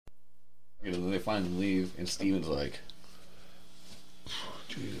They finally leave, and Steven's like,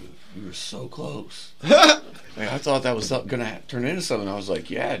 dude, you were so close. I thought that was gonna turn into something. I was like,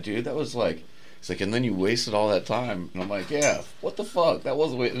 yeah, dude, that was like, it's like, and then you wasted all that time. And I'm like, yeah, what the fuck? That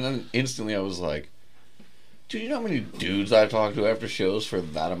wasn't wait. And then instantly I was like, dude, you know how many dudes I talked to after shows for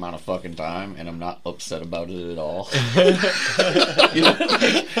that amount of fucking time, and I'm not upset about it at all? Like,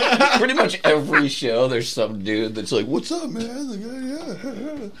 pretty much every show, there's some dude that's like, what's up, man? Like, yeah.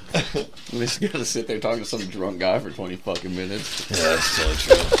 And they just gotta sit there talking to some drunk guy for 20 fucking minutes. Yeah, that's so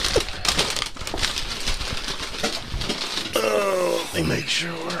true. Oh, let me make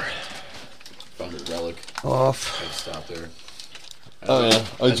sure. Found a relic. Off. I stopped there. Oh, yeah.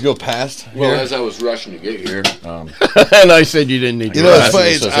 Oh, did you go past? Well, here? as I was rushing to get here, and I said you didn't need to. You know, it's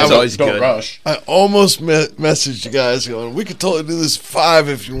funny. so I always don't rush. I almost messaged you guys going, we could totally do this 5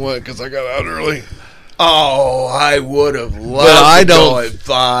 if you want, because I got out early. Oh, I would have loved to go at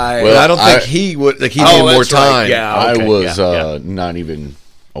 5. Well, I don't think he would. Like, he needed more time. Right. Yeah, okay. I was not even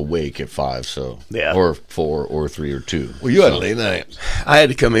awake at 5, so or 4 or 3 or 2. Well, you had a late night. I had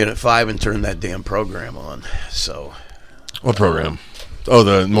to come in at 5 and turn that damn program on. So, what program? Oh,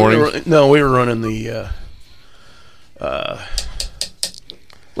 the morning. We were running the.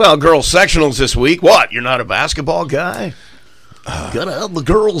 Girls sectionals this week. What? You're not a basketball guy? Gotta have the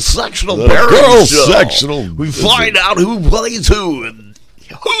girls sectional. Girls sectional. We find out who plays who and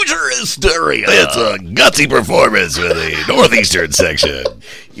Hoosier hysteria. It's a gutsy performance with the Northeastern section.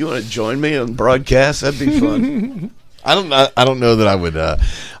 You want to join me on broadcast? That'd be fun. I don't know that I would.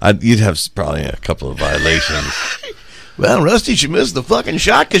 You'd have probably a couple of violations. Well, Rusty, she missed the fucking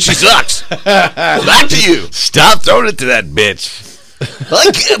shot because she sucks. Back to you. Stop throwing it to that bitch. I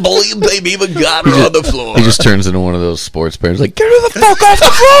can't believe they've even got her on the floor. He just turns into one of those sports parents, like, get her the fuck off the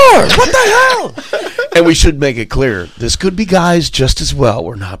floor! What the hell? And we should make it clear, this could be guys just as well.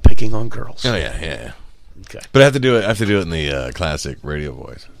 We're not picking on girls. Oh yeah. Okay. But I have to do it in the classic radio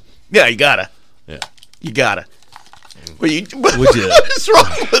voice. Yeah, you gotta. Yeah, you gotta. What is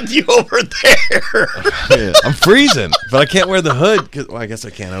wrong with you over there? Yeah, I'm freezing, but I can't wear the hood. Well, I guess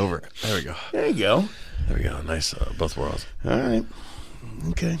I can't over it. There we go. There you go. There we go. Nice, both worlds. All right.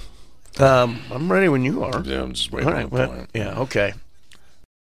 Okay. I'm ready when you are. Yeah, I'm just waiting. All right. Yeah. Okay.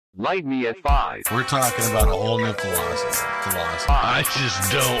 Light me at 5. We're talking about a whole new philosophy. I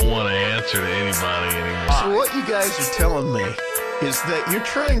just don't want to answer to anybody anymore. So what you guys are telling me is that you're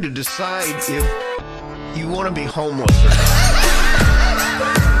trying to decide if you want to be homeless or not.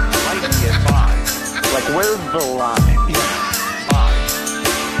 Light me at 5. Like, where's the line?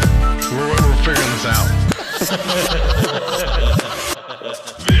 5. We're figuring this out.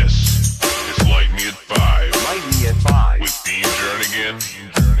 This is Light Me at 5. Light me at 5. With Dean Jernigan,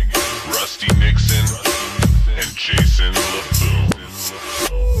 Rusty Nixon, and Jason LaFoon.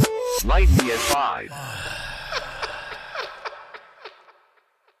 Light me at 5.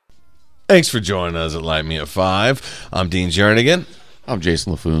 Thanks for joining us at Light Me at 5. I'm Dean Jernigan. I'm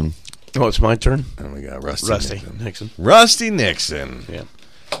Jason LaFoon. Oh, it's my turn? And we got Rusty Nixon. Rusty Nixon. Yeah.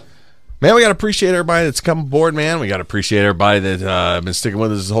 Man, we got to appreciate everybody that's come aboard, man. We got to appreciate everybody that's been sticking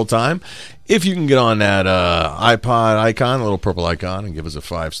with us this whole time. If you can get on that iPod icon, a little purple icon, and give us a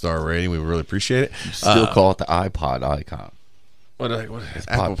 5-star rating, we would really appreciate it. You still call it the iPod icon. What it's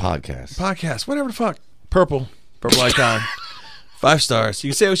Apple podcast. Podcast, whatever the fuck. Purple icon. 5 stars.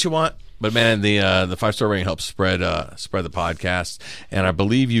 You can say what you want. But, man, the 5-star rating helps spread the podcast. And I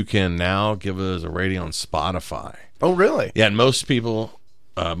believe you can now give us a rating on Spotify. Oh, really? Yeah, and most people...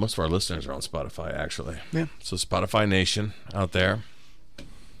 most of our listeners are on Spotify, actually. Yeah. So Spotify Nation out there.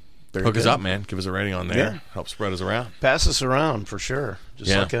 Very Hook good. us up, man. Give us a rating on there. Yeah. Help spread us around. Pass us around for sure.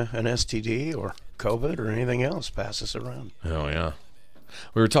 Just Yeah. like an STD or COVID or anything else. Pass us around. Oh, yeah.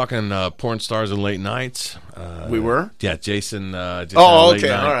 We were talking porn stars and late nights. We were? Yeah, Jason. Jason Oh, late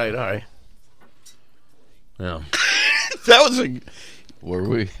okay. night. All right. Yeah. That was a... Were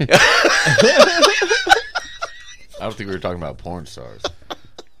we? I don't think we were talking about porn stars.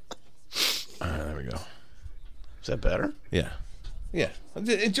 There we go. Is that better? Yeah.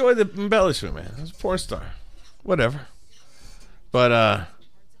 Enjoy the embellishment, man. It's a porn star. Whatever. But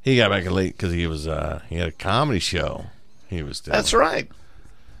he got back late because he had a comedy show he was doing. That's right.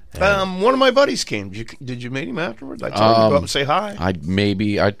 One of my buddies came. Did you meet him afterwards? I told him to go up and say hi. I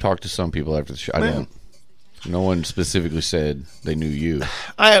talked to some people after the show. No one specifically said they knew you.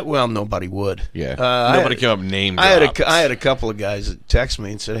 Nobody would. Yeah. Nobody came up named. I had a couple of guys that text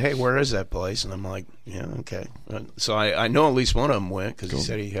me and said, "Hey, where is that place?" And I'm like, "Yeah, okay." So I know at least one of them went because he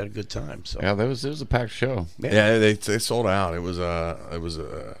said he had a good time. So yeah, it was a packed show. Yeah, they sold out. It was I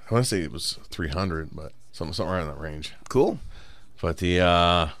want to say it was 300, but something around that range. Cool. But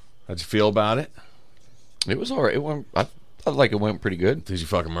that's How'd you feel about it? It was all right. It went. I felt like it went pretty good. Did you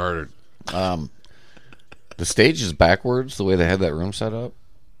fucking murdered? The stage is backwards the way they had that room set up.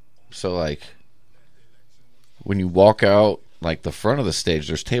 So like, when you walk out, like the front of the stage,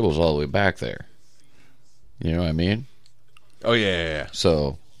 there's tables all the way back there. You know what I mean? Oh yeah.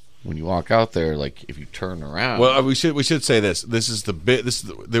 So when you walk out there, like if you turn around, Well, we should say this. This was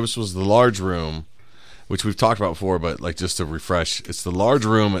the large room, which we've talked about before, but like just to refresh, it's the large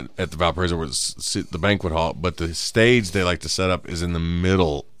room at the Valparaiso where it's the banquet hall, but the stage they like to set up is in the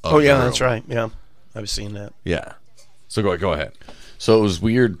middle of Oh yeah, the room. that's right. Yeah, I've seen that. Yeah. So go ahead. So it was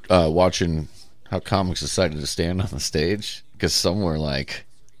weird watching how comics decided to stand on the stage, because some were like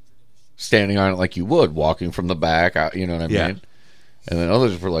standing on it like you would, walking from the back out, you know what I Yeah. mean? And then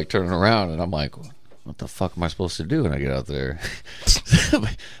others were like turning around, and I'm like, what the fuck am I supposed to do when I get out there?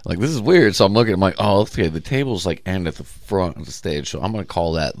 Like, this is weird. So I'm looking, I'm like, oh, okay, the tables like end at the front of the stage, so I'm going to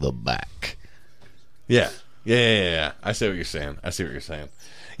call that the back. Yeah. I see what you're saying.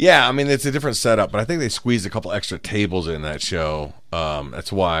 Yeah, I mean, it's a different setup, but I think they squeezed a couple extra tables in that show.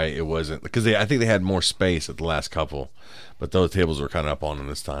 That's why it wasn't, because I think they had more space at the last couple, but those tables were kind of up on them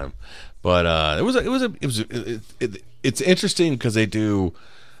this time. But it's interesting because they do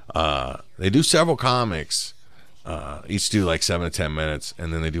several comics, each do like 7 to 10 minutes,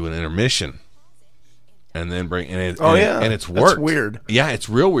 and then they do an intermission. And then and it's worked. That's weird. Yeah, it's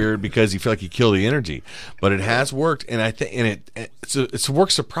real weird because you feel like you kill the energy, but it has worked, and I think it's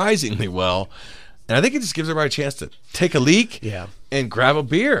worked surprisingly well, and I think it just gives everybody a chance to take a leak, and grab a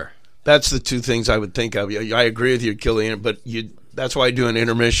beer. That's the two things I would think of. I agree with you, kill the but that's why I do an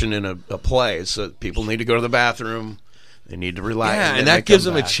intermission in a play. So people need to go to the bathroom. They need to relax. Yeah, and that gives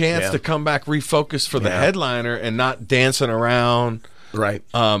them a chance to come back, refocus for the headliner, and not dancing around. Right.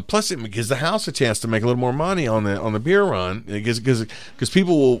 Plus, it gives the house a chance to make a little more money on the beer run, because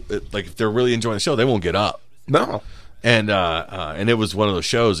people will, like, if they're really enjoying the show, they won't get up. No. And it was one of those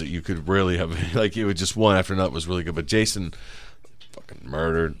shows that you could really have, like, it was just one after another was really good. But Jason fucking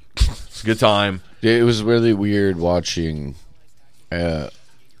murdered. It's a good time. It was really weird watching,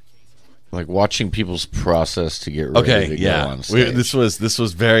 watching people's process to get ready to go on stage. This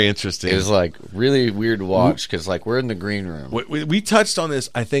was very interesting. It was like really weird to watch because like we're in the green room. We touched on this,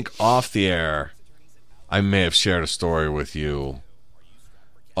 I think, off the air. I may have shared a story with you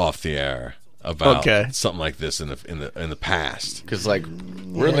off the air about something like this in the past. Because like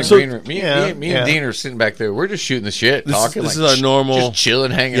we're in the green room. Me and Dean are sitting back there. We're just shooting the shit, talking. This is our normal, just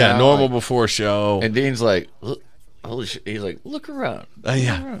chilling, hanging out. Yeah, normal before show. And Dean's like, holy shit. He's like, look around.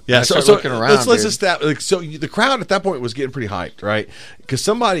 Yeah. So looking around, let's establish. So the crowd at that point was getting pretty hyped, right? Because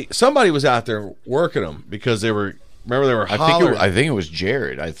somebody was out there working them because they were. Remember, they were hollering. I think it was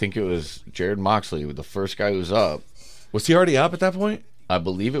Jared. I think it was Jared Moxley, the first guy who was up. Was he already up at that point? I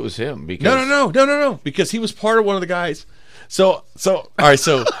believe it was him. Because No. Because he was part of one of the guys. So all right.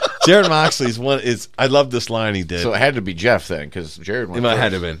 So Jared Moxley's one is. I love this line he did. So it had to be Jeff then, because Jared went. It might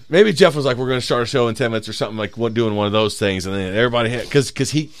have been. Maybe Jeff was like, "We're going to start a show in 10 minutes or something," like doing one of those things, and then everybody had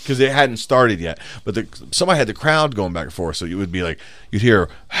because it hadn't started yet. But somebody had the crowd going back and forth, so you would be like, you'd hear.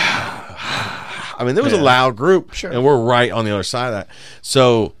 I mean, there was a loud group, and we're right on the other side of that.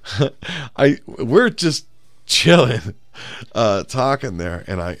 So we're just chilling, talking there,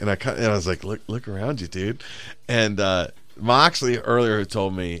 and I was like, look around you, dude, and Moxley earlier had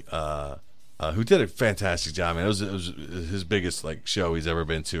told me, who did a fantastic job, man. It was his biggest like show he's ever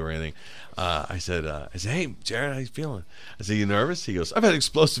been to or anything. I said, hey, Jared, how you feeling? I said, you nervous? He goes, I've had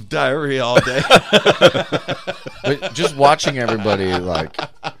explosive diarrhea all day. But just watching everybody, like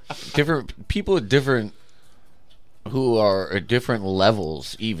different people at different, who are at different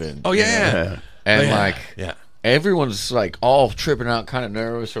levels, even. Oh yeah. And yeah. Everyone's like all tripping out, kind of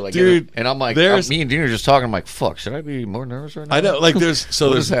nervous, or like, dude. And I'm like, me and Dean are just talking. I'm like, fuck, should I be more nervous right now? I know, like there's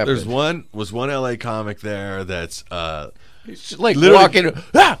one LA comic there that's it's like walking,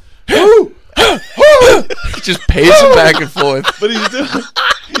 just pacing back and forth. But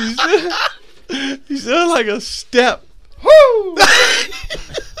he's doing like a step.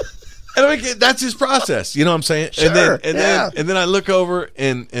 And I mean, that's his process. You know what I'm saying? Sure, and then I look over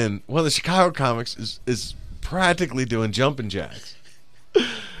and one of the Chicago comics is practically doing jumping jacks.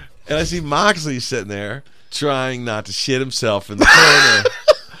 And I see Moxley sitting there trying not to shit himself in the corner.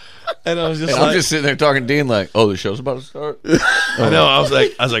 And I was just I'm just sitting there talking to Dean like, oh, the show's about to start? I know. I was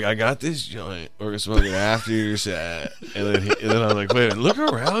like, I got this joint. We're going to smoke it after your set. And then I was like, wait, look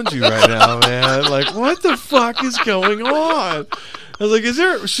around you right now, man. Like, what the fuck is going on? I was like,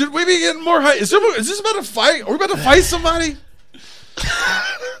 should we be getting more hype? Is this about to fight? Are we about to fight somebody?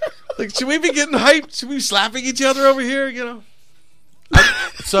 Like, should we be getting hyped? Should we be slapping each other over here? You know?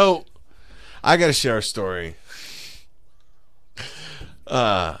 So I got to share a story.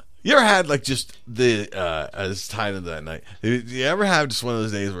 You ever had like just the it's tied into that night? You ever have just one of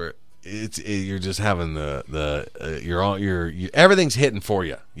those days where you're just having you're everything's hitting for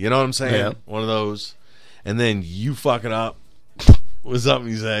you? You know what I'm saying? Yeah. One of those, and then you fuck it up with something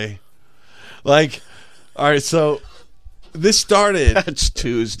you say. Like, all right, so this started. It's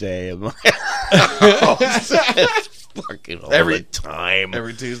Tuesday. Fucking all the time.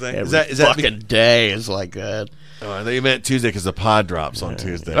 Every Tuesday. Every Is that fucking day is like that. Oh, I thought you meant Tuesday because the pod drops on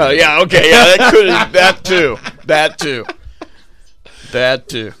Tuesday. Oh yeah, okay, yeah, that could that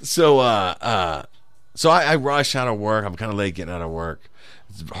too. So I rush out of work. I'm kind of late getting out of work.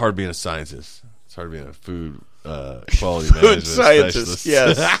 It's hard being a scientist. It's hard being a food quality management scientist, specialist.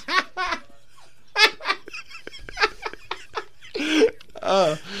 yes.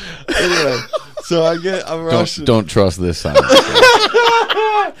 Anyway, so I'm rushing. Don't trust this sign.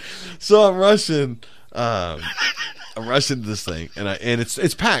 So I'm rushing. I'm rushing to this thing, and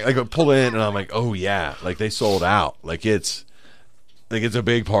it's packed. Like I pull in, and I'm like, oh yeah, like they sold out. Like it's a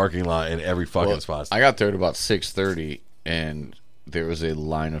big parking lot in every fucking spot. I got there at about 6:30, and there was a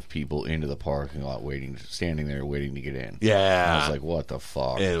line of people into the parking lot standing there waiting to get in. Yeah, And I was like, what the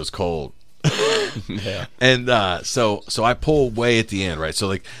fuck? and it was cold. Yeah. And so I pull way at the end, right? So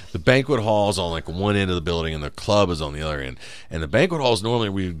like the banquet hall is on like one end of the building, and the club is on the other end. And the banquet hall is normally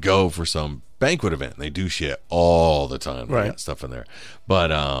we would go for some banquet event. They do shit all the time. They Right. got stuff in there.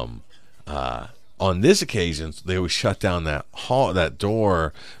 But on this occasion, they would shut down that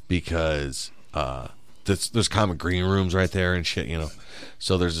door because there's common green rooms right there and shit, you know.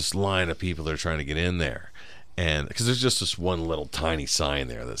 So there's this line of people that are trying to get in there. And because there's just this one little tiny sign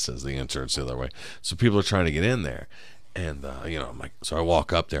there that says the entrance the other way, so people are trying to get in there, and I'm like, so I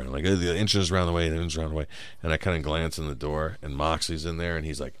walk up there and I'm like, oh, the entrance is around the way, the entrance is around the way, and I kind of glance in the door, and Moxley's in there, and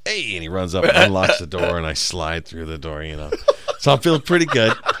he's like, hey, and he runs up and unlocks the door, and I slide through the door, so I'm feeling pretty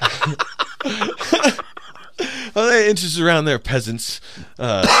good. Oh, the entrance is around there, peasants.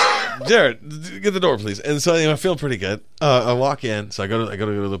 Jared, get the door, please. And so I'm feeling pretty good. I walk in, so I go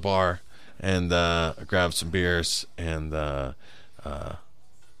to the bar. And I grab some beers and go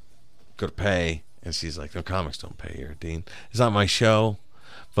to pay. And she's like, no, comics don't pay here, Dean. It's not my show,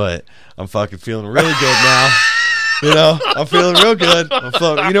 but I'm fucking feeling really good now. I'm feeling real good.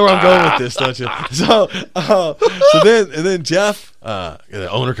 You know where I'm going with this, don't you? So then Jeff, the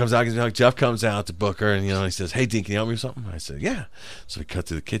owner comes out. Jeff comes out to book her, and he says, hey, Dean, can you help me with something? I said, yeah. So we cut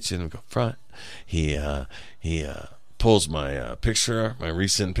to the kitchen and go front. He pulls my my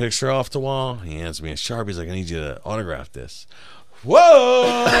recent picture off the wall. He hands me a Sharpie. He's like, I need you to autograph this.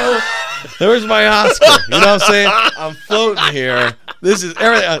 Whoa! There's my Oscar. You know what I'm saying? I'm floating here. This is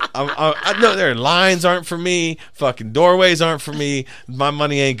everything. No, their lines aren't for me. Fucking doorways aren't for me. My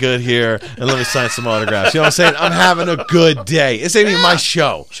money ain't good here. And let me sign some autographs. You know what I'm saying? I'm having a good day. This ain't even my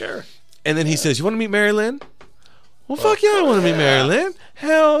show. Sure. And then he says, you want to meet Mary Lynn? Well, fuck yeah, I want to meet Mary Lynn.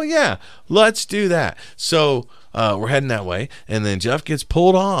 Hell yeah. Let's do that. So we're heading that way, and then Jeff gets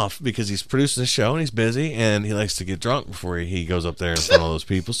pulled off because he's producing the show and he's busy, and he likes to get drunk before he goes up there in front of those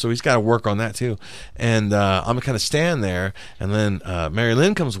people. So he's got to work on that too. And I'm kind of stand there, and then Mary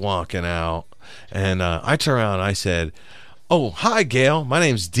Lynn comes walking out, and I turn around and I said, "Oh, hi, Gail. My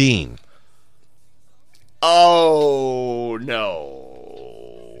name's Dean." Oh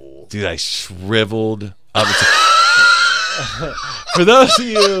no, dude! I shriveled up. For those of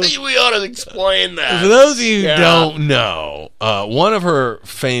you, we ought to explain that. For those of you who don't know, one of her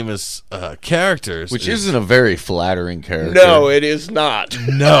famous characters, which isn't a very flattering character. No, it is not.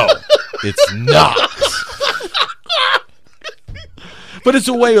 No, it's not. But it's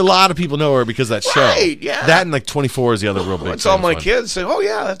a way a lot of people know her because of that show. Right, yeah. That and like 24 is the other real big. It's all my one. kids say, "Oh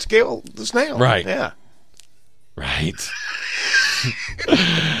yeah, that's Gail the Snail." Right. Yeah. Right.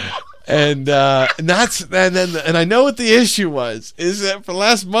 And I know what the issue was, is that for the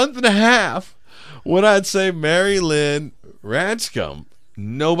last month and a half, when I'd say Mary Lynn Ranscombe,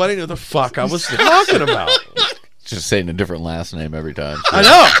 nobody knew the fuck I was talking about. Just saying a different last name every time. I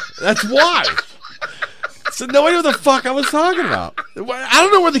know. That's why. So nobody knew what the fuck I was talking about. I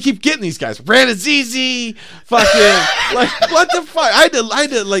don't know where they keep getting these guys. Ranazizi, fucking, like, what the fuck? I did,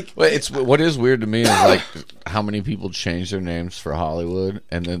 like. Well, what is weird to me is, like, how many people change their names for Hollywood,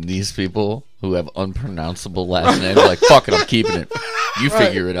 and then these people who have unpronounceable last names are like, fuck it, I'm keeping it. You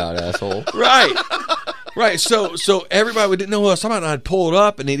figure it out, asshole. Right. Right. So everybody didn't know who I was talking about, and I'd pull it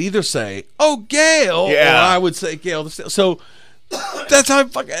up, and they'd either say, oh, Gail, or I would say, Gail. So That's how I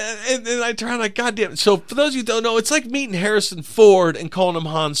fucking. And then I turn like, goddamn. So for those of you who don't know, it's like meeting Harrison Ford and calling him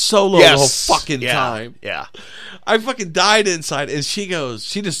Han Solo the whole fucking time. Yeah. I fucking died inside, and she goes.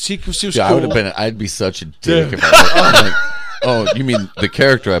 She was Dude, cool. I would have been. I'd be such a dick if I'm like, oh, you mean the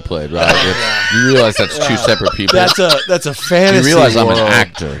character I played, right? You realize that's two separate people. That's a fantasy. You realize I'm an world.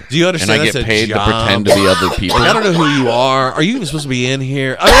 actor. Do you understand? And I that's get a paid job. to pretend to be other people. I don't know who you are. Are you even supposed to be in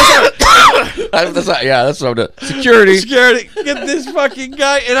here? I mean, That's what I'm doing. Security. Security, get this fucking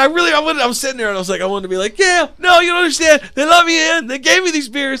guy. And I was sitting there and I was like, I wanted to be like, yeah, no, you don't understand. They let me in. They gave me these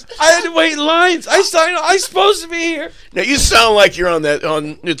beers. I had to wait in lines. I'm supposed to be here. Now you sound like you're on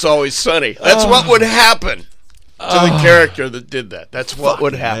It's Always Sunny. That's what would happen to the character that did that. That's what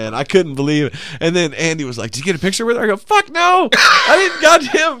would happen. Man, I couldn't believe it. And then Andy was like, did you get a picture with her? I go, fuck no.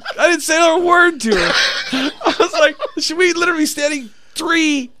 I didn't say another word to her. I was like, should we literally be standing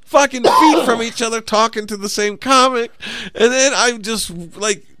 3 fucking feet from each other talking to the same comic? And then I just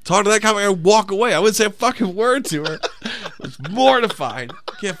like talk to that comic and walk away. I wouldn't say a fucking word to her. I was mortified.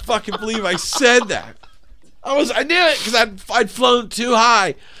 Can't fucking believe I said that. I knew it because I'd flown too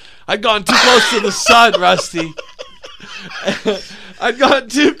high. I'd gone too close to the sun, Rusty. I'd gone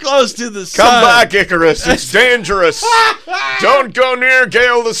too close to the sun. Come back, Icarus. It's dangerous. Don't go near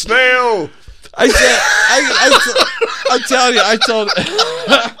Gale the Snail. I said, I'm telling you, I told.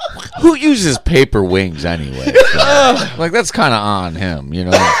 Who uses paper wings anyway? Like that's kind of on him, you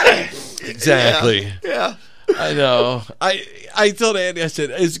know. Exactly. Yeah. I know. I told Andy, I said,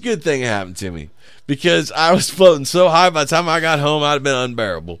 it's a good thing it happened to me because I was floating so high by the time I got home, I'd have been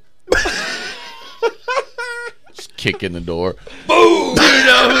unbearable. Just kick in the door. Boom! You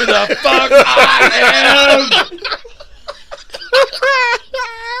know who the fuck I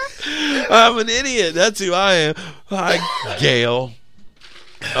am? I'm an idiot. That's who I am. Hi, Gail.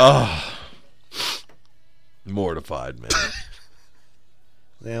 Oh. Mortified, man.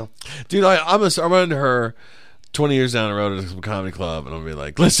 Yeah. Dude, I'm running to her 20 years down the road at some comedy club, and I'll be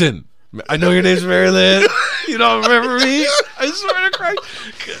like, listen, I know your name's Mary Lynn. You don't remember me? I swear to Christ.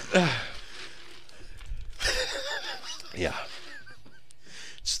 Yeah.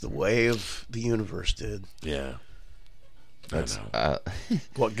 It's the way of the universe, dude. Yeah. That's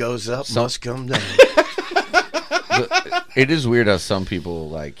What goes up must come down. it is weird how some people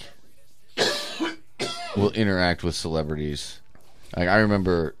like will interact with celebrities. Like I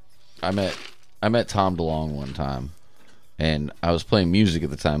remember, I met Tom DeLonge one time, and I was playing music at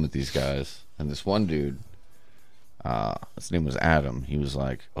the time with these guys, and this one dude, his name was Adam. He was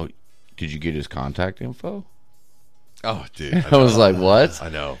like, "Oh, did you get his contact info?" Oh, dude. I was like, "What?" I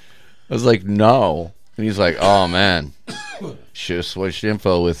know. I was like, "No." And he's like, "Oh man, should have switched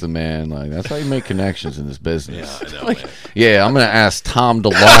info with the man. Like that's how you make connections in this business." Yeah, I know, like, man. yeah, I'm gonna ask Tom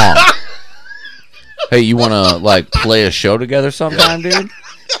DeLonge. Hey, you want to like play a show together sometime, dude?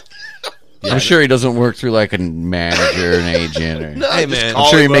 I'm sure he doesn't work through like a manager, an agent, or Hey, man. I'm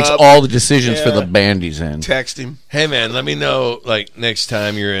sure he makes all the decisions for the band he's in. Text him. Hey, man, let me know, like, next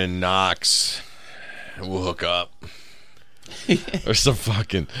time you're in Knox, we'll hook up. Or some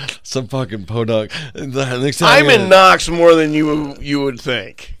fucking podunk. Next time I'm in Knox more than you would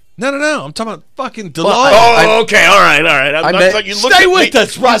think. No. I'm talking about fucking DeLonge. Okay, all right. I thought you looked Stay at with me.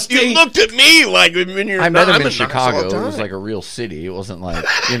 us, Rusty. You looked at me like when you're. I met him I'm in Knox all the Chicago. It time. was like a real city. It wasn't like,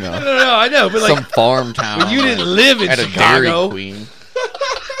 you know, No, I know, but like, some farm town. but you didn't live in at Chicago. a Dairy Queen.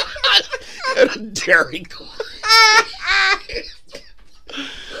 At a Dairy Queen.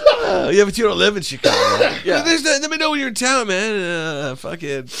 Yeah, but you don't live in Chicago. Yeah. Let me know when you're in town, man.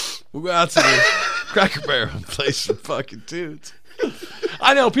 Fucking, we'll go out to the Cracker Barrel and play some fucking tunes.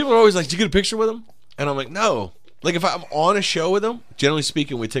 I know, people are always like, did you get a picture with him? And I'm like, no. Like, if I'm on a show with him, generally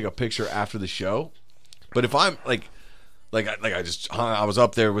speaking, we take a picture after the show. But if I'm, I was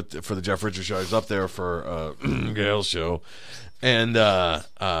up there for the Jeff Richards show. I was up there for Gail's show. And, but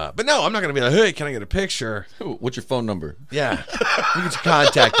no, I'm not going to be like, hey, can I get a picture? Ooh, what's your phone number? Yeah. You get your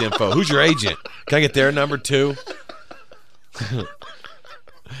contact info. Who's your agent? Can I get their number too?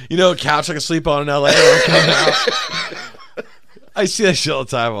 You know, a couch I can sleep on in LA. I see that shit all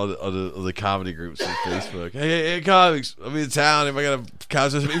the time on the comedy groups on Facebook. Hey, comics, I'm in town. If I got a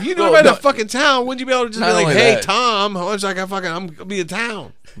couch, if you knew about the fucking town, wouldn't you be able to just be like, hey, Tom, how much I got fucking? I'm gonna be in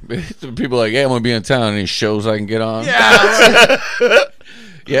town. People are like, yeah, I'm gonna be in town. Any shows I can get on? Yeah.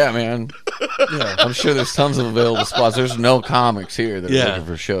 Yeah, man. Yeah, I'm sure there's tons of available spots. There's no comics here that are looking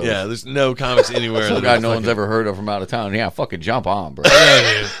for shows. Yeah, there's no comics anywhere. Some guy no one's ever heard of from out of town. Yeah, fucking jump on, bro.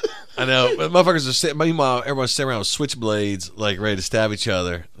 I know, but motherfuckers are sitting. Meanwhile, everyone's sitting around with switchblades, like ready to stab each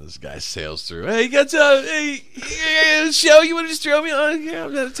other. This guy sails through. Hey, you got a show? You want to just throw me on? Yeah,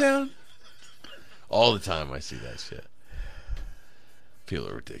 I'm out of town. All the time, I see that shit. People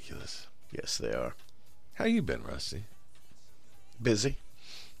are ridiculous. Yes, they are. How you been, Rusty? Busy.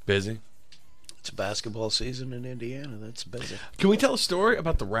 Busy? It's basketball season in Indiana. That's busy. Can we tell a story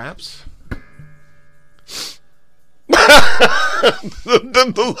about the Raps? The I look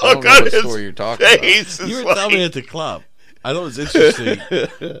don't know on what his story you're talking about. face is You were like, telling me at the club. I thought it was interesting.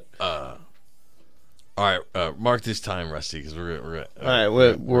 All right, mark this time, Rusty, because we're all right,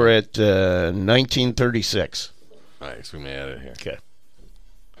 we're at 1936. all right, so we may edit here. Okay.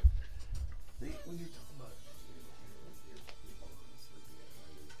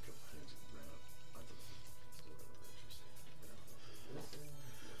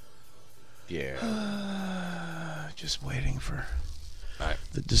 Yeah. Just waiting for All right.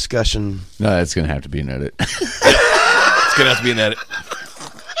 the discussion. No, that's gonna have to be an edit. It's gonna have to be an edit.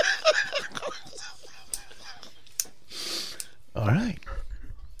 All right.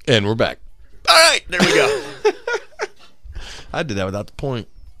 And we're back. All right, there we go. I did that without the point.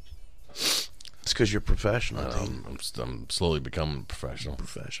 It's because you're professional, Dean. I'm slowly becoming professional.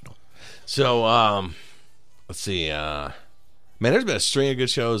 Professional. So, let's see. Man, there's been a string of good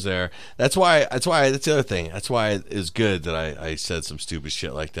shows there. That's the other thing. That's why it is good that I said some stupid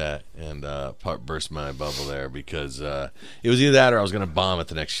shit like that and burst my bubble there because it was either that or I was going to bomb at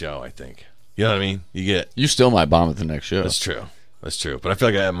the next show, I think. You know what I mean? You still might bomb at the next show. That's true. That's true. But I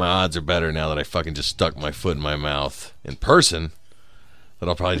feel like my odds are better now that I fucking just stuck my foot in my mouth in person. That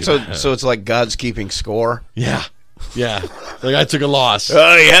I'll probably do. So it's like God's keeping score. Yeah. Yeah. Like I took a loss.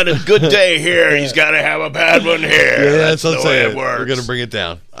 Oh, he had a good day here. He's got to have a bad one here. Yeah, that's what I'm the way saying. it works. We're gonna bring it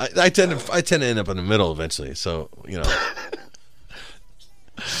down. I tend to end up in the middle eventually. So yeah.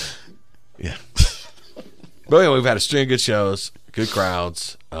 But anyway, we've had a string of good shows, good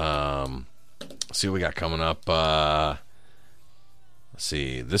crowds. Let's see what we got coming up. Let's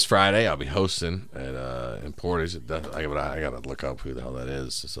see. This Friday, I'll be hosting at in Portage. I gotta look up who the hell that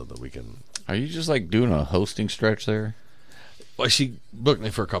is so that we can. Are you just like doing a hosting stretch there? Well, she booked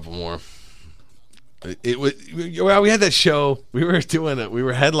me for a couple more. We had that show. We were doing it. We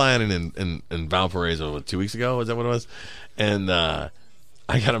were headlining in Valparaiso 2 weeks ago. Was that what it was? And I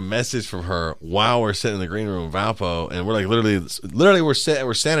got a message from her while we're sitting in the green room in Valpo, and we're like literally we're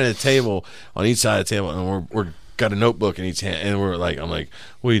standing at a table on each side of the table, and we're got a notebook in each hand, and I'm like,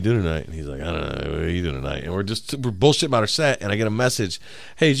 what are you doing tonight? And he's like, I don't know, what are you doing tonight? And we're bullshitting about our set, and I get a message,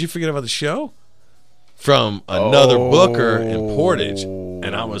 hey, did you forget about the show? From another booker in Portage.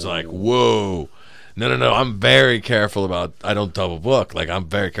 And I was like, whoa. No, I'm very careful about, I don't double book. Like, I'm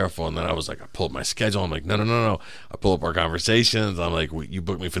very careful. And then I was like, I pulled my schedule. I'm like, no. I pull up our conversations. I'm like, you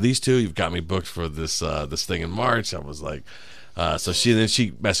booked me for these two. You've got me booked for this thing in March. I was like, so she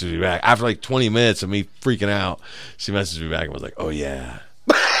messaged me back. After like 20 minutes of me freaking out, she messaged me back and was like, oh, yeah.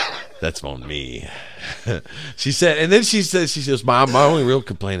 That's on me. She said, and then she says, my only real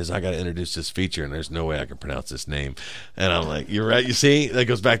complaint is I got to introduce this feature, and there's no way I can pronounce this name. And I'm like, you're right. You see, that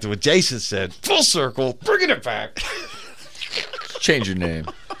goes back to what Jason said. Full circle, bringing it back. Change your name.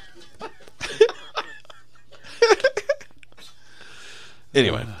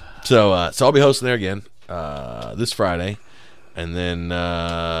 Anyway, so I'll be hosting there again this Friday, and then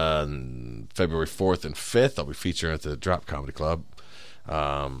February 4th and 5th I'll be featuring at the Drop Comedy Club.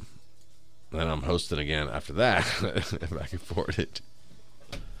 Then I'm hosting again after that back in Portage.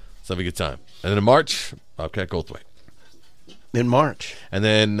 So it'll be a good time. And then in March, Bobcat Goldthwait. In March. And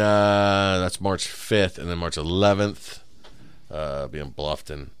then that's March 5th. And then March 11th, be in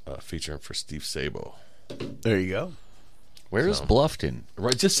Bluffton featuring for Steve Sabo. There you go. Where is Bluffton?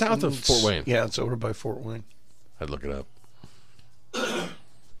 Right, just south of Fort Wayne. Yeah, it's over by Fort Wayne. I'd look it up.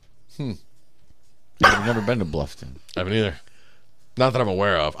 I've never been to Bluffton. I haven't either. Not that I'm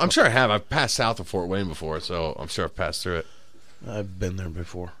aware of. I'm sure I have. I've passed south of Fort Wayne before, so I'm sure I've passed through it. I've been there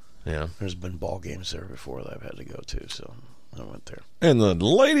before. Yeah. There's been ball games there before that I've had to go to, so I went there. And the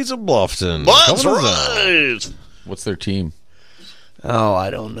ladies of Bluffton. That's coming to town. right. What's their team? Oh, I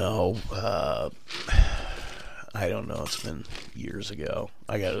don't know. I don't know. It's been years ago.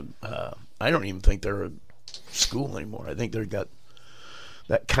 I don't even think they're a school anymore. I think they've got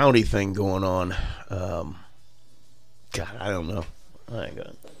that county thing going on. God, I don't know. I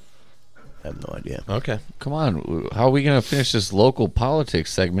have no idea. Okay. Come on. How are we going to finish this local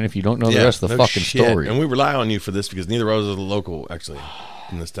politics segment if you don't know the rest of the no fucking shit. story? And we rely on you for this because neither of us are local, actually,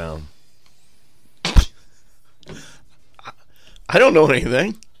 in this town. I don't know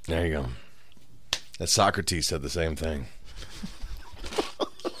anything. There you go. That Socrates said the same thing.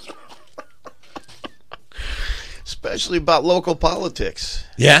 Especially about local politics.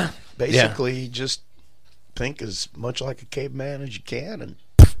 Yeah. Basically, just think as much like a caveman as you can, and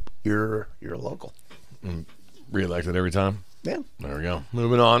you're local. Reelected every time. Yeah. There we go.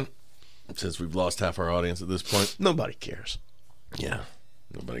 Moving on. Since we've lost half our audience at this point. Nobody cares. Yeah.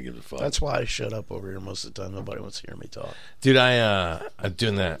 Nobody gives a fuck. That's why I shut up over here most of the time. Nobody wants to hear me talk. Dude, I'm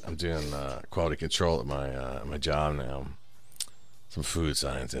doing that. I'm doing quality control at my job now. Some food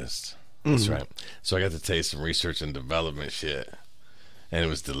scientist. That's right. So I got to taste some research and development shit, and it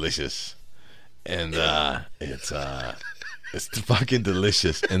was delicious. And it's fucking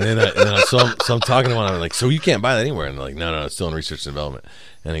delicious. And then I'm talking to one. I'm like, so you can't buy that anywhere? And they're like, no, it's still in research and development.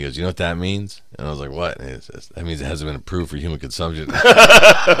 And he goes, you know what that means? And I was like, what? And he says, that means it hasn't been approved for human consumption. Meanwhile,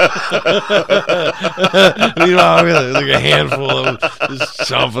 like a handful of just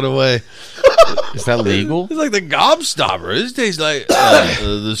chomping away. Is that legal? It's like the gobstopper. This tastes like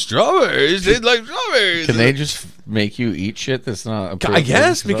the strawberries. Taste like strawberries. Can they just make you eat shit that's not approved? I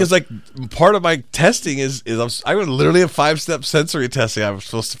guess because like part of my testing is I would literally have 5-step sensory testing. I was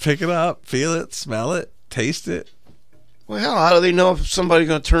supposed to pick it up, feel it, smell it, taste it. Well, hell, how do they know if somebody's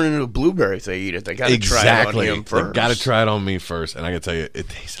going to turn into a blueberry if they eat it? They got to try it on him first. Got to try it on me first, and I can tell you, it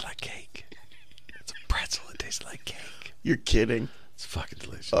tasted like cake. It's a pretzel. It tasted like cake. You're kidding. It's fucking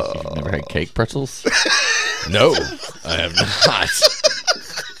delicious. You've never had cake pretzels? No, I have not.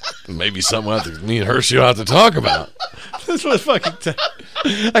 Maybe something me and Hershey will have to talk about. That's what fucking.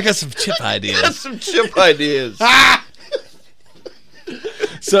 I got some chip ideas. That's some chip ideas.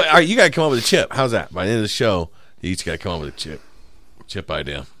 So, all right, you got to come up with a chip. How's that? By the end of the show, you each got to come up with a chip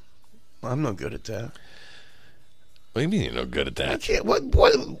idea. I'm no good at that. What do you mean you're no good at I that? can't. What do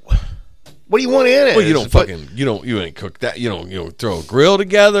you want in it? Well, you ain't cook that. You don't throw a grill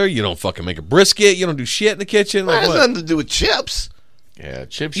together. You don't fucking make a brisket. You don't do shit in the kitchen. That Like has what? nothing to do with chips. Yeah,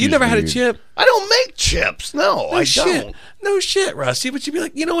 chips. You never had a chip? I don't make chips. No, I shit. don't. No shit, Rusty. But you'd be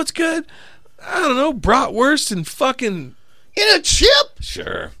like, you know what's good? I don't know, bratwurst and fucking. In a chip?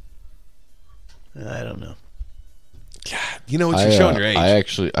 Sure. I don't know. God, you know what you're showing your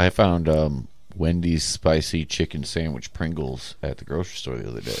age. I found Wendy's spicy chicken sandwich Pringles at the grocery store the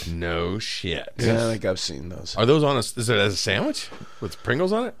other day. No shit. Yeah, I think I've seen those. Are those on is it as a sandwich with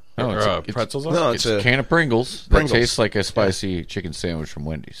Pringles on it? No, or it's pretzels on no, it? It's a can of Pringles that tastes like a spicy chicken sandwich from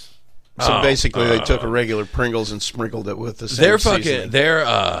Wendy's. So basically, they took a regular Pringles and sprinkled it with the same They're seasoning. fucking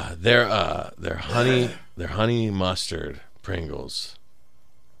their honey mustard Pringles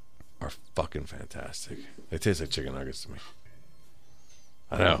are fucking fantastic. They taste like chicken nuggets to me.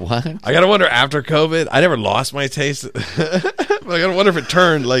 I know. What? I gotta wonder after COVID. I never lost my taste, but I gotta wonder if it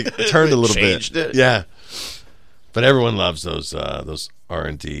turned a little changed bit. it. Yeah, but everyone loves those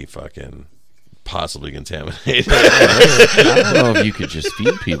R&D fucking possibly contaminated. I don't know if you could just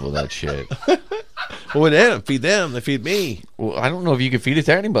feed people that shit. Well, when they don't feed them, they feed me. Well, I don't know if you could feed it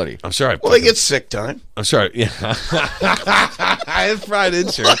to anybody. I'm sorry. Well, they get sick time. I'm sorry. Yeah, I have pride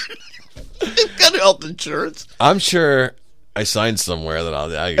insurance. They've got health insurance. I'm sure I signed somewhere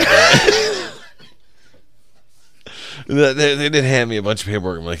that they did hand me a bunch of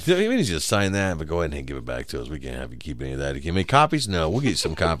paperwork. I'm like, we need you to sign that, but go ahead and give it back to us. We can't have you keep any of that. Can you make copies? No, we'll get you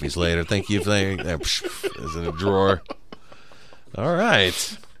some copies later. Thank you for that. It's in a drawer. All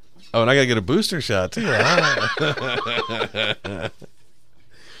right. Oh, and I got to get a booster shot, too. Yeah,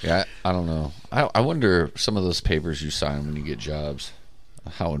 I don't know. I wonder some of those papers you sign when you get jobs,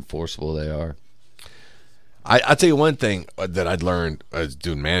 how enforceable they are. I'll tell you one thing that I'd learned as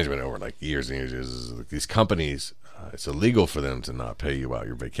doing management over like years and years is these companies, it's illegal for them to not pay you out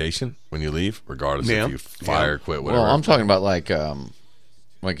your vacation when you leave, regardless if you fire, quit, whatever. Well, I'm talking about like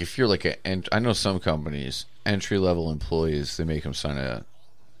if you're like I know some companies, entry level employees, they make them sign a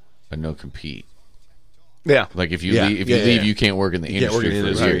no compete. Yeah. Like if you leave, you can't work in the industry for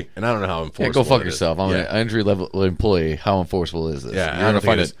a year. And I don't know how enforceable. Yeah, go fuck it is. yourself. I'm an entry level employee. How enforceable is this? Yeah, you're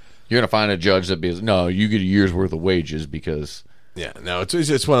gonna find a judge that be no, you get a year's worth of wages because. Yeah, no, it's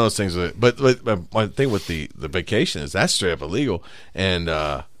one of those things. But my thing with the vacation is that's straight up illegal, and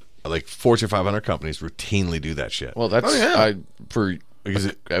like Fortune 500 companies routinely do that shit. Well, that's for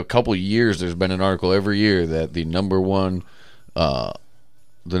a couple of years. There's been an article every year that the number one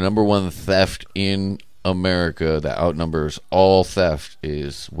theft in America that outnumbers all theft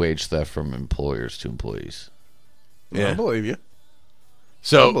is wage theft from employers to employees. I believe you.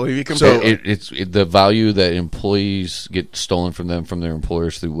 So I believe you can. So it's the value that employees get stolen from them from their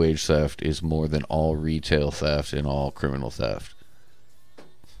employers through wage theft is more than all retail theft and all criminal theft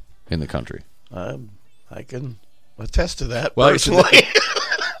in the country. I can attest to that. Well, personally.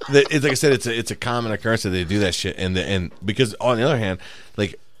 it's like I said, it's a common occurrence that they do that shit, and because on the other hand,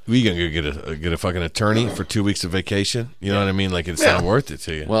 like we gonna go get a fucking attorney for 2 weeks of vacation. You know what I mean? Like it's not worth it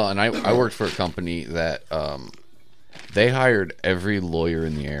to you. Well, and I worked for a company that they hired every lawyer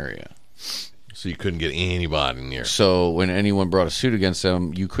in the area. So you couldn't get anybody near. So when anyone brought a suit against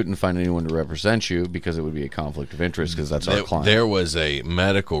them, you couldn't find anyone to represent you because it would be a conflict of interest because that's our client. There was a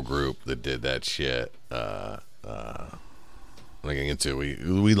medical group that did that shit.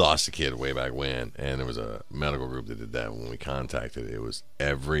 We lost a kid way back when, and there was a medical group that did that. When we contacted it was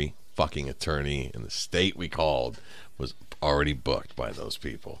every fucking attorney in the state we called was already booked by those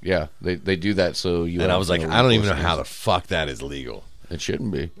people. Yeah, they do that so you. And I was like, I don't even know how the fuck that is legal. It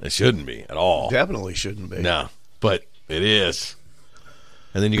shouldn't be. It shouldn't be at all. Definitely shouldn't be. No, but it is.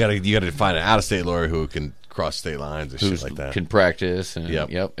 And then you gotta find an out of state lawyer who can cross state lines and shit like that. Can practice. And,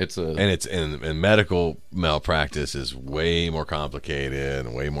 Yep. And medical malpractice is way more complicated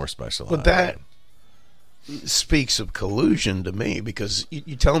and way more specialized. But that speaks of collusion to me because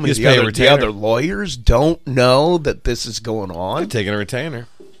you tell me Just the pay a other retainer. lawyers don't know that this is going on. I'm taking a retainer.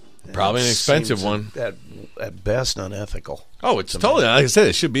 Probably an expensive Seems one. At best unethical. Oh, it's totally, like I said,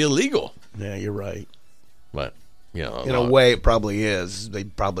 it should be illegal. Yeah, you're right. But, you know. In a way, it probably is. They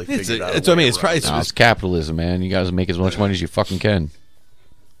probably figured out. It's capitalism, man. You guys make as much money as you fucking can.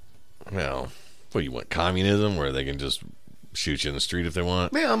 Well, what do you want? Communism where they can just shoot you in the street if they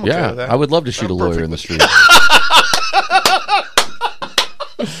want? Yeah, I'm okay with that. I would love to shoot a lawyer in the street.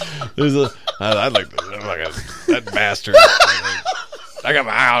 I'd like that bastard. I got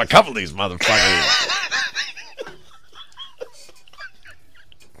my eye on a couple of these motherfuckers.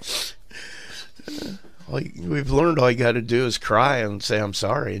 We've learned all you got to do is cry and say I'm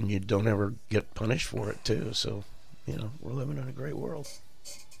sorry, and you don't ever get punished for it too. So, we're living in a great world.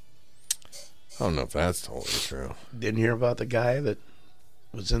 I don't know if that's totally true. Didn't hear about the guy that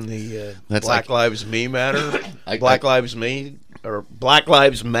was in the That's Black like- Lives Me Matter, Black Lives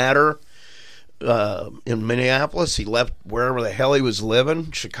Matter in Minneapolis. He left wherever the hell he was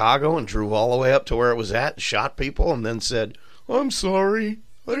living, Chicago, and drove all the way up to where it was at, shot people, and then said, "I'm sorry,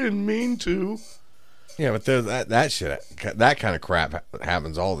 I didn't mean to." Yeah, but there's that shit, that kind of crap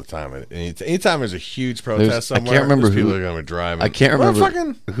happens all the time. Anytime there's a huge protest somewhere, I can't remember people who, are going to be driving. I can't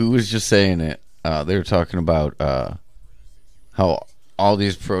remember who was just saying it. They were talking about how all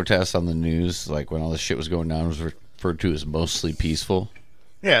these protests on the news, like when all this shit was going down, was referred to as mostly peaceful.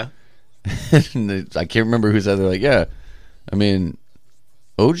 Yeah. And I can't remember who said. They're like, yeah, I mean,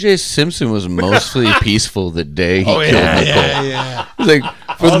 O.J. Simpson was mostly peaceful the day he killed Nicole. Yeah. He's like,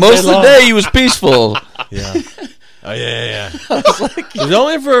 for All most of day the long. day he was peaceful. Yeah. Oh, yeah. It was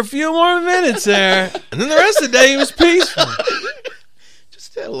only for a few more minutes there. And then the rest of the day he was peaceful.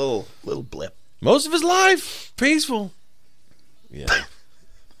 Just had a little blip. Most of his life, peaceful. Yeah.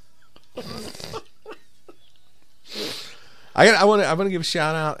 I want to give a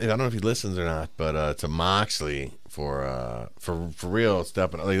shout out. I don't know if he listens or not, but to Moxley for real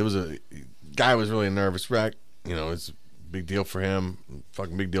stepping. Like, there was a guy who was really a nervous wreck. It's a big deal for him,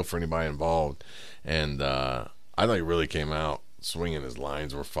 fucking big deal for anybody involved. And I thought he really came out swinging. His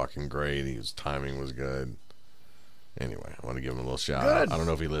lines were fucking great. His timing was good. Anyway, I want to give him a little shout out. I don't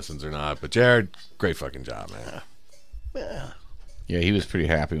know if he listens or not, but Jared, great fucking job, man. Yeah, he was pretty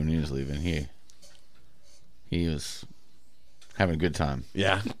happy when he was leaving. He was having a good time.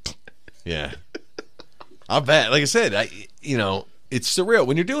 Yeah. I'll bet. Like I said, it's surreal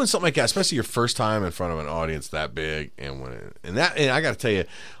when you're doing something like that, especially your first time in front of an audience that big, and I got to tell you,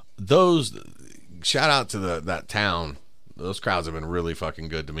 those shout out to that town. Those crowds have been really fucking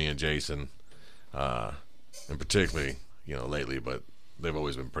good to me and Jason, and particularly lately, but they've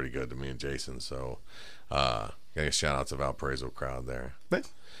always been pretty good to me and Jason. So, got a shout out to Valparaiso crowd there.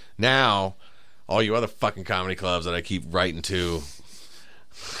 Now, all you other fucking comedy clubs that I keep writing to,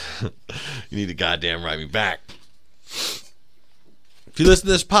 you need to goddamn write me back. If you listen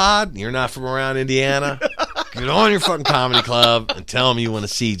to this pod and you're not from around Indiana, get on your fucking comedy club and tell them you want to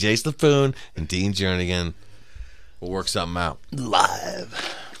see Jason LaFoon and Dean Jernigan. We'll work something out.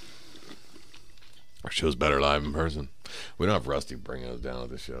 Live. Our show's better live in person. We don't have Rusty bring us down at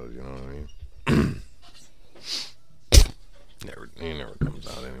the shows, you know what I mean? He never comes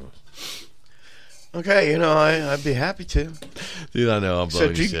out anyway. Okay, I'd be happy to. Dude, I know I'm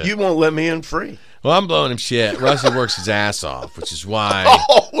blowing Except you shit. you won't let me in free. Well, I'm blowing him shit. Rusty works his ass off, which is why.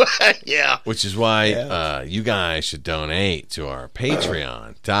 Oh, yeah. Which is why you guys should donate to our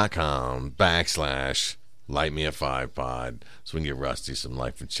Patreon.com/LightMeAt5Pod so we can get Rusty some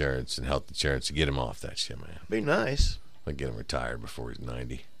life insurance and health insurance to get him off that shit, man. Be nice. Like get him retired before he's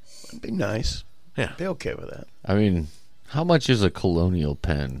 90. It'd be nice. Yeah. Be okay with that. I mean, how much is a Colonial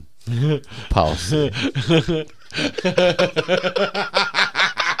Penn policy?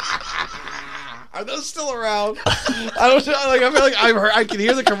 Are those still around? I don't know. Like, I feel like I can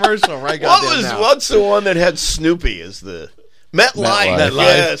hear the commercial right goddamn now. What's the one that had Snoopy as the MetLife. MetLife.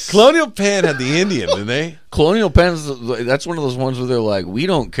 Yes. Colonial Penn had the Indian, didn't they? Colonial Penn's, that's one of those ones where they're like, we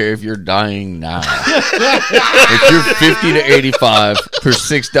don't care if you're dying now. If you're 50 to 85 for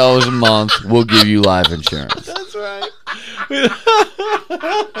 $6 a month, we'll give you life insurance. That's right.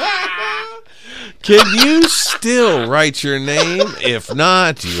 Can you still write your name? If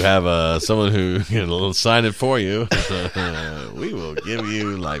not, you have someone who will sign it for you. We will give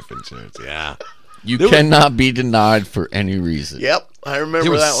you life insurance. Yeah. You cannot be denied for any reason. Yep. I remember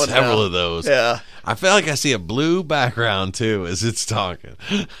There were that one. several now. of those. Yeah. I feel like I see a blue background, too, as it's talking.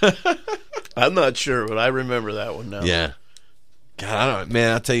 I'm not sure, but I remember that one now. Yeah. God, I don't.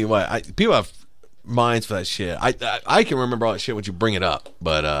 Man, I'll tell you what. People have minds for that shit. I can remember all that shit when you bring it up,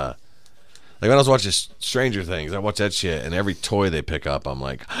 but like when I was watching Stranger Things, I watch that shit, and every toy they pick up, I'm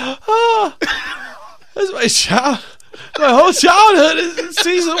like, ah, that's my whole childhood is in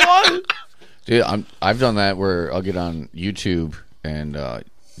season 1. Dude, I've done that where I'll get on YouTube and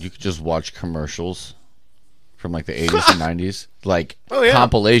you could just watch commercials from like the 80s and 90s, like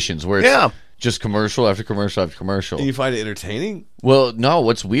compilations where it's just commercial after commercial after commercial. And you find it entertaining? Well, no,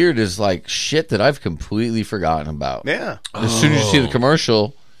 what's weird is like shit that I've completely forgotten about. Yeah. As soon as you see the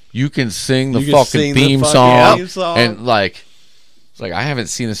commercial, you can sing the You can fucking sing the theme fucking song, theme song. and like it's like I haven't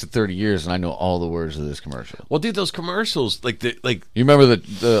seen this in 30 years and I know all the words of this commercial. Well, dude, those commercials, like You remember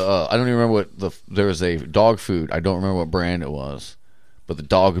the I don't even remember what there was a dog food. I don't remember what brand it was. But the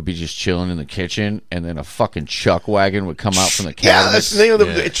dog would be just chilling in the kitchen, and then a fucking chuck wagon would come out from the cabinet. Yeah, that's the name of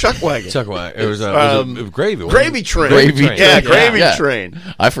the chuck wagon. Chuck Wagon. It was gravy. Gravy train. Gravy train. Yeah, gravy Yeah. train.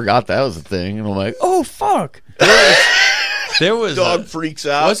 I forgot that was a thing, and I'm like, oh fuck. There was Dog freaks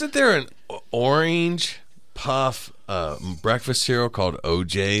out. Wasn't there an orange puff breakfast cereal called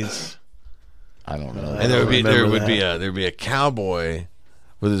OJ's? I don't know. And there would remember be a cowboy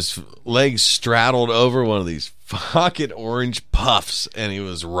with his legs straddled over one of these fucking orange puffs, and he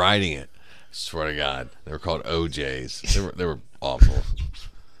was riding it. I swear to God, they were called OJ's. They were awful.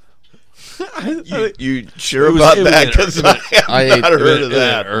 You sure about that? Because I I have ate- not heard of In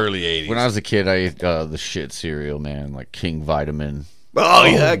that. the early 80s. When I was a kid, I ate the shit cereal, man, like King Vitamin, Oh,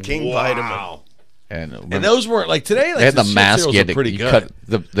 yeah, King Vitamin. and And those weren't like today. Like they had the shit mask. cereals You had are to pretty you good.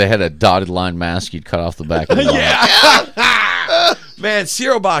 they had a dotted line mask. You'd cut off the back of the box. Yeah. Man,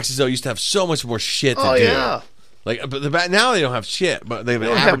 cereal boxes though used to have so much more shit to Oh, do. yeah. Like, but now they don't have shit, but they have They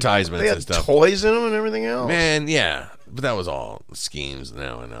have- advertisements they had and stuff. toys in them and everything else. Man, yeah, but that was all schemes.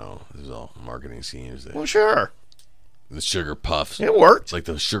 Now I know it was all marketing schemes. Well, sure. The sugar puffs. It worked. It's like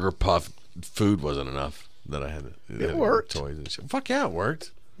the sugar puff food wasn't enough that I had. It worked. Toys and shit. Fuck yeah, it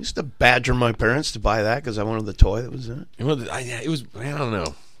worked. I used to badger my parents to buy that because I wanted the toy that was in it. It was. Man, I don't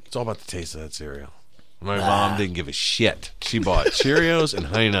know. It's all about the taste of that cereal. My mom didn't give a shit. She bought Cheerios and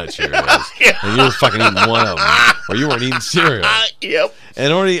Honey Nut Cheerios, and you were fucking eating one of them, or you weren't eating cereal. Yep.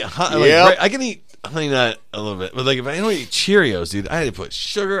 And already, Yep. I can eat Honey Nut a little bit, but like if I don't eat Cheerios, dude, I had to put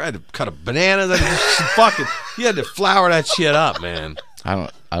sugar, I had to cut up bananas, I had to you had to flour that shit up, man. I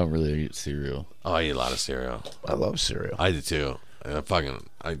don't really eat cereal. Oh, I eat a lot of cereal. I love cereal. I do too.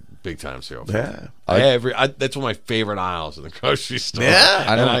 I big time cereal. Yeah. That's one of my favorite aisles in the grocery store. Yeah.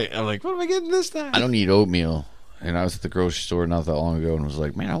 I'm like, what am I getting this time? I don't eat oatmeal. And I was at the grocery store not that long ago and was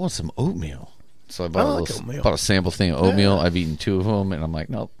like, man, I want some oatmeal. So I bought, bought a sample thing of oatmeal. I've eaten 2 of them, and I'm like,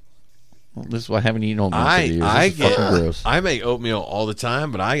 nope. Well, this is why I haven't eaten oatmeal for years. This is fucking gross. I make oatmeal all the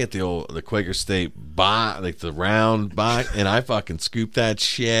time, but I get the Quaker State like the round box, and I fucking scoop that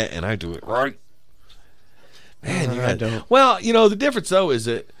shit, and I do it right. Man, I don't. Well, the difference though is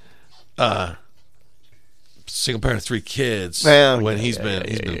that single parent of 3 kids. When he's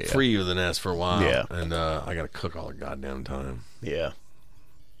been free of the nest for a while, and I got to cook all the goddamn time. Yeah.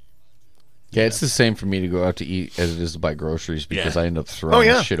 Yeah, it's the same for me to go out to eat as it is to buy groceries because I end up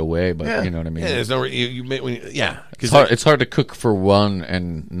throwing shit away. But you know what I mean. Yeah, there's no it's hard to cook for one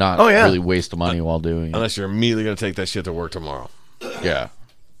and not really waste money while doing it. Unless you're immediately going to take that shit to work tomorrow. Yeah.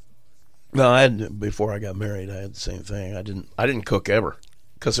 No, before I got married, I had the same thing. I didn't cook ever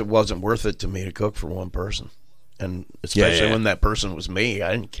because it wasn't worth it to me to cook for one person, and especially when that person was me,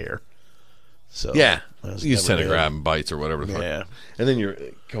 I didn't care. So you just tend to grab bites or whatever the fuck. Yeah. And then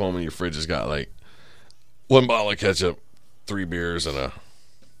you come home and your fridge has got like 1 bottle of ketchup, 3 beers, and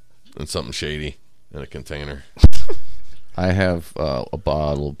something shady in a container. I have a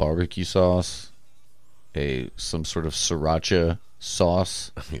bottle of barbecue sauce, some sort of sriracha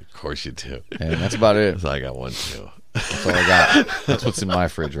sauce. Of course you do. And that's about it. I got one too. That's all I got. That's what's in my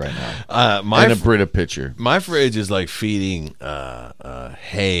fridge right now. And a Brita pitcher. My fridge is like feeding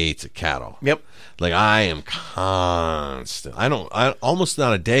hay to cattle. Yep. Like I am constant. Almost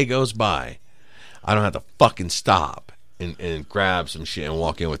not a day goes by I don't have to fucking stop and grab some shit and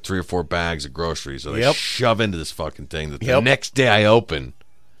walk in with 3 or 4 bags of groceries. So they Yep. shove into this fucking thing that the Yep. next day I open,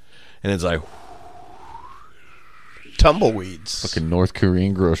 and it's like, Tumbleweeds. Fucking North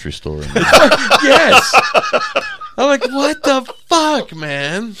Korean grocery store. yes. I'm like, what the fuck,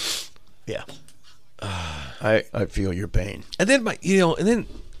 man? Yeah. I feel your pain. And then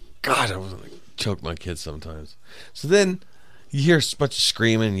God, I was like, choke my kids sometimes. So then you hear a bunch of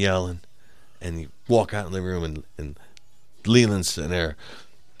screaming and yelling, and you walk out in the room, and Leland's sitting there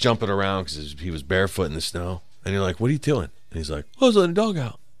jumping around because he was barefoot in the snow. And you're like, what are you doing? And he's like, I was letting the dog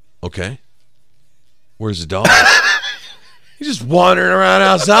out. Okay. Where's the dog? He's just wandering around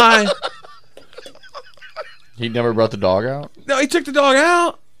outside. He never brought the dog out? No, he took the dog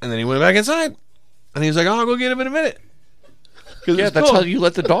out, and then he went back inside. And he was like, oh, I'll go get him in a minute. Yeah, that's how you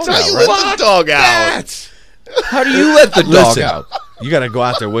let the dog That's how out, you right? let the dog out. That. How do you let the dog Listen, out? you got to go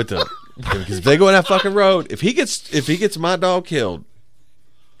out there with them. Because if they go on that fucking road, if he gets my dog killed,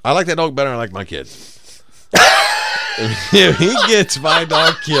 I like that dog better than I like my kids. If he gets my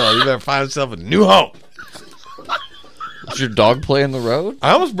dog killed, he better find himself a new home. Does your dog play in the road?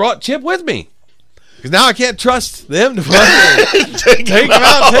 I almost brought Chip with me. Because now I can't trust them to fucking take him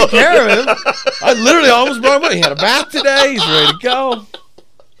out and take care of him. I literally almost brought him with. He had a bath today. He's ready to go.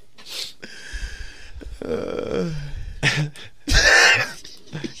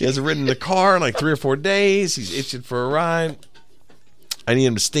 He hasn't ridden the car in like 3 or 4 days. He's itching for a ride. I need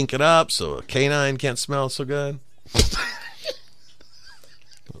him to stink it up so a canine can't smell so good.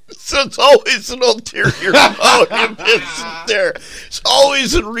 So it's always an ulterior motive, isn't there? It's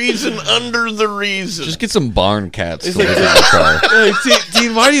always a reason under the reason. Just get some barn cats It's to like- live in the car. Hey,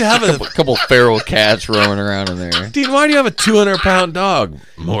 Dean, why do you have A couple feral cats roaming around in there. Dean, why do you have a 200-pound dog?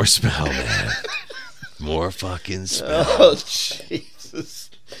 More smell, man. More fucking smell. Oh, Jesus.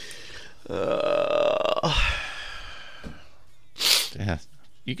 Yeah.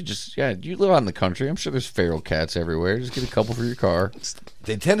 You could just, you live out in the country. I'm sure there's feral cats everywhere. Just get a couple for your car.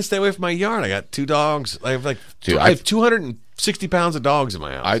 They tend to stay away from my yard. I got 2 dogs. I have Dude, I have 260 pounds of dogs in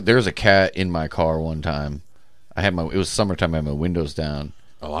my house. There was a cat in my car one time. It was summertime. I had my windows down.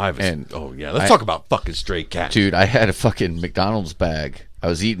 Let's talk about fucking stray cats. Dude, I had a fucking McDonald's bag. I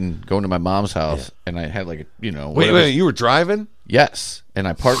was going to my mom's house, and I had Wait, whatever. you were driving? Yes, and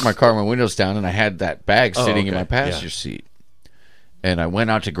I parked my car, my windows down, and I had that bag sitting in okay. my passenger seat. And I went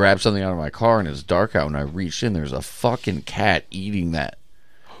out to grab something out of my car, and it's dark out. And I reached in, there's a fucking cat eating that,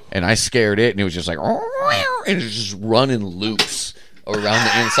 and I scared it, and it was just like, and it was just running loose around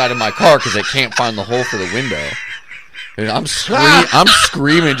the inside of my car because I can't find the hole for the window. And I'm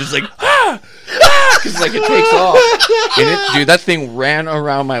screaming, just like because like it takes off. And dude, that thing ran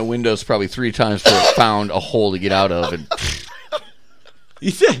around my windows probably 3 times before it found a hole to get out of. And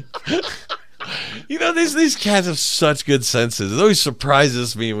You know, these cats have such good senses. It always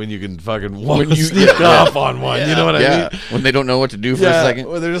surprises me when you can fucking sneak yeah. off on one. You know what I mean? When they don't know what to do for a second.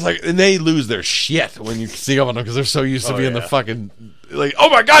 Well, they're just like, and they lose their shit when you sneak up on them because they're so used to being the fucking, like, oh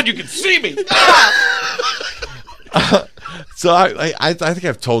my God, you can see me. So I think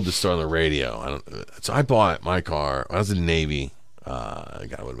I've told this story on the radio. So I bought my car when I was in the Navy. God,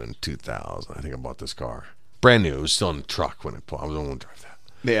 it would have been 2000. I think I bought this car. Brand new. It was still in the truck when I was the one who drive that.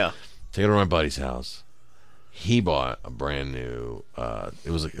 Yeah. Take it to my buddy's house. He bought a brand new. It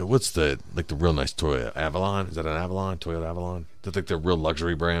was like, what's the real nice Toyota Avalon? Is that an Avalon? Toyota Avalon? That's like the real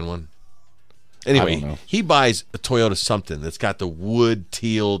luxury brand one. I don't Anyway, know. he buys a Toyota something that's got the wood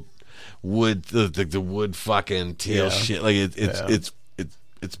the wood fucking teal shit. Like it's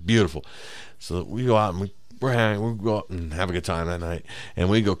beautiful. So we go out and we go out and have a good time that night, and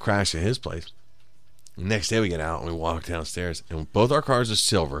we go crash at his place. Next day we get out and we walk downstairs, and both our cars are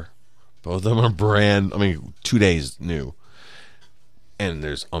silver. Both of them are 2 days new. And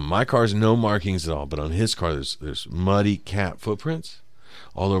there's on my car's no markings at all, but on his car there's muddy cat footprints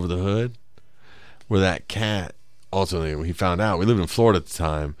all over the hood. Where that cat, ultimately, when he found out, we lived in Florida at the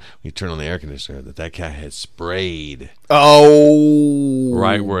time. We turned on the air conditioner that cat had sprayed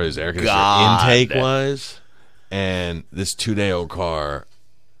right where his air conditioner intake was, and this 2-day-old car,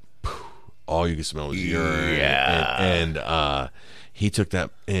 all you could smell was urine. And he took that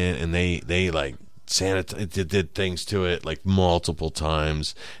in, and they like did things to it like multiple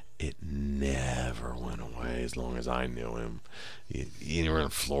times. It never went away as long as I knew him. You were in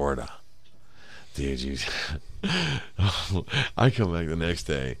Florida, dude. I come back the next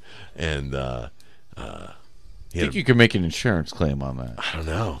day, and I think you could make an insurance claim on that. I don't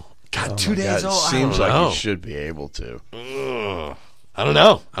know. God, Oh 2 my days God, old. it seems I don't know. like you should be able to. Ugh. I don't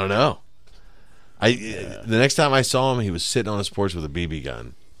know. The next time I saw him, he was sitting on his porch with a BB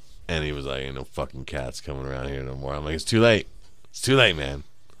gun, And he was like, ain't no fucking cats coming around here no more. I'm like, it's too late. It's too late, man.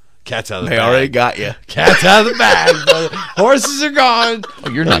 Cat's out of the bag. They already got you. Cat's out of the bag. Brother. Horses are gone. Oh,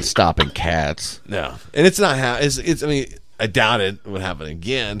 you're not stopping cats. No. And it's not how it's I mean, I doubt it would happen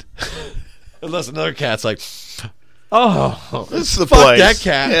again. Unless another cat's like, oh, This is the fuck place. that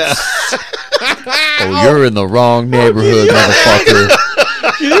cat. Yeah. Oh, you're in the wrong neighborhood, motherfucker.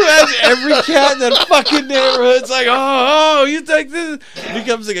 Can you imagine every cat in that fucking neighborhood? It's like, oh, you think this it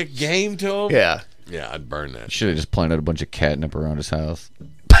becomes like a game to them? Yeah. Yeah, I'd burn that. Should have just planted a bunch of catnip around his house.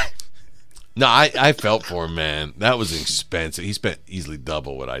 No, I felt for him, man. That was expensive. He spent easily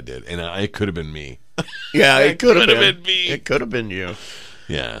double what I did, and it could have been me. Yeah, it could have could've been. been me. It could have been you.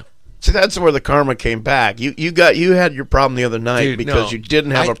 Yeah. See, that's where the karma came back. You had your problem the other night Dude, because no. you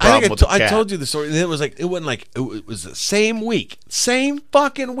didn't have I a problem think with the cat. I told you the story. And it wasn't like it was the same week, same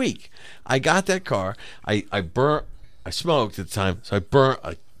fucking week. I got that car. I smoked at the time, so I burnt.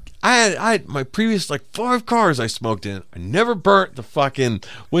 I had my previous like 5 cars I smoked in. I never burnt the fucking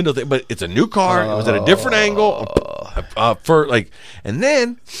window thing, but it's a new car. It was at a different angle. And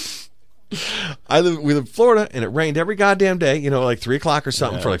then we live in Florida, and it rained every goddamn day. You know, like 3 o'clock or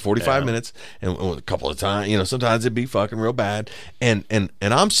something for like 45 minutes, and a couple of times. You know, sometimes it'd be fucking real bad. And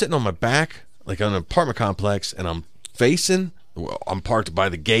I'm sitting on my back, like on an apartment complex, and I'm parked by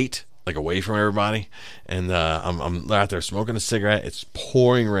the gate, like away from everybody, and I'm out there smoking a cigarette. It's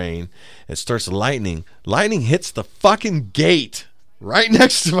pouring rain. It starts lightning. Lightning hits the fucking gate right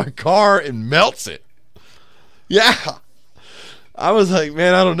next to my car and melts it. Yeah. I was like,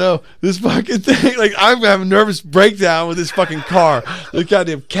 man, I don't know. This fucking thing, like, I'm having a nervous breakdown with this fucking car. The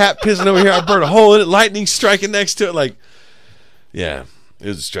goddamn cat pissing over here. I burned a hole in it. Lightning striking next to it. Like, yeah, it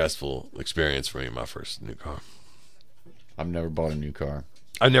was a stressful experience for me, my first new car. I've never bought a new car.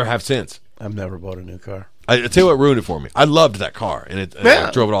 I never have since. I've never bought a new car. I tell you what ruined it for me. I loved that car, and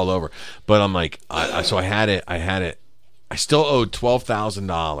I drove it all over. But I'm like, so I had it. I still owed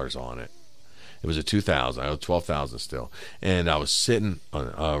 $12,000 on it. It was a 2000. I owed $12,000 still, and I was sitting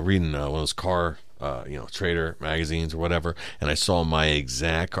on reading one of those car, trader magazines or whatever, and I saw my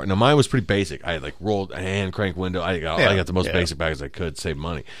exact car. Now mine was pretty basic. I had like rolled a hand crank window. I got the most basic package I could, save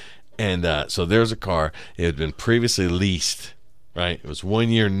money, and so there's a car. It had been previously leased. Right, it was 1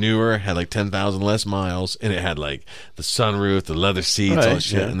 year newer, had like 10,000 less miles, and it had like the sunroof, the leather seats, all that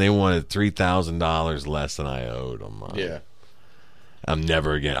shit, and they wanted $3,000 less than I owed on mine. Yeah. I'm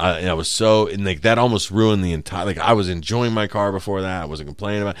never again. I was so, and like that almost ruined the entire. Like I was enjoying my car before that. I wasn't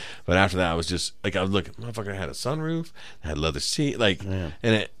complaining about it, but after that, I was just like, I was looking, motherfucker, I had a sunroof, I had leather seat, like, and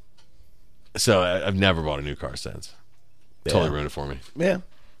it. So I've never bought a new car since. Totally ruined it for me. Yeah.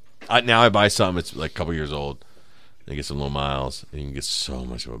 Now I buy something. It's like a couple years old. And get some low miles, and you can get so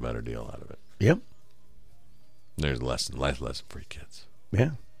much of a better deal out of it. Yep. There's a life lesson for you kids.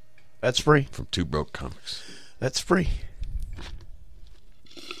 Yeah. That's free. From Two Broke Comics. That's free.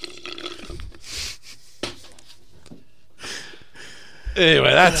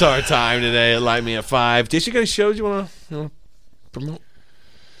 Anyway, that's our time today at Light Me at 5. Did you got any shows you want to promote?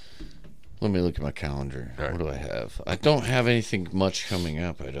 Let me look at my calendar. All right. What do I have? I don't have anything much coming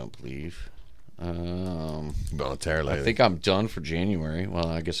up, I don't believe. Been on a tear I lately. think I'm done for January. Well,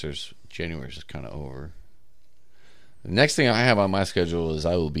 I guess January's just kind of over. The next thing I have on my schedule is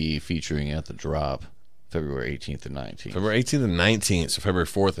I will be featuring at the Drop February 18th and 19th. February 18th and 19th, so February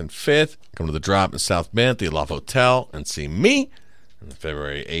 4th and 5th. Come to the Drop in South Bend, the Aloft Hotel, and see me. And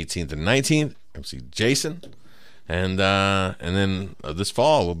February 18th and 19th, come see Jason. And then this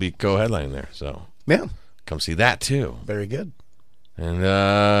fall, we'll be co-headlining there. So Yeah. come see that, too. Very good. And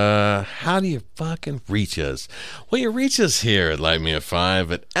how do you fucking reach us? Well, you reach us here at Light Me at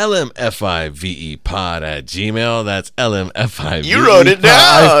 5 at lmfivepod@gmail. That's lmfivepod. You wrote it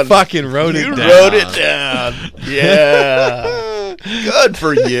down. I fucking wrote it down. You wrote it down. Yeah. Good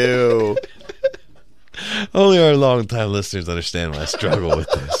for you. Only our long-time listeners understand my struggle with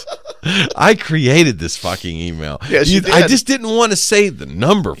this. I created this fucking email. Yes, you did. I just didn't want to say the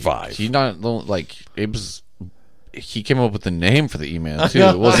number 5. He not like it was. He came up with the name for the email too.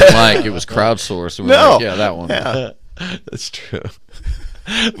 It wasn't like it was crowdsourced. It was No. like, yeah, that one. Yeah. That's true.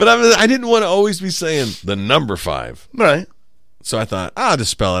 But I didn't want to always be saying the number 5. Right. So I thought, I'll just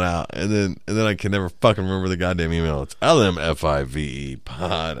spell it out. And then I can never fucking remember the goddamn email. It's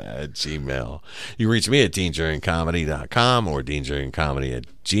lmfivepod@gmail. You can reach me at deanjuringcomedy.com or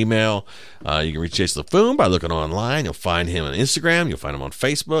deanjuringcomedy@gmail. You can reach Jason LaFoon by looking online. You'll find him on Instagram. You'll find him on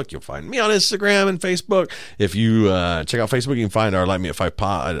Facebook. You'll find me on Instagram and Facebook. If you check out Facebook, you can find our Light Me at 5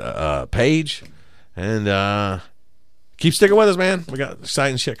 pod page. And keep sticking with us, man. We got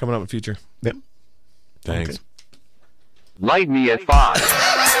exciting shit coming up in the future. Yep. Thanks. Okay. Light Me at 5.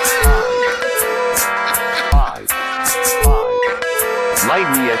 Five. Light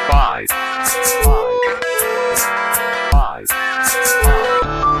me at 5. 5.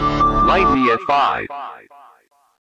 Light me at 5.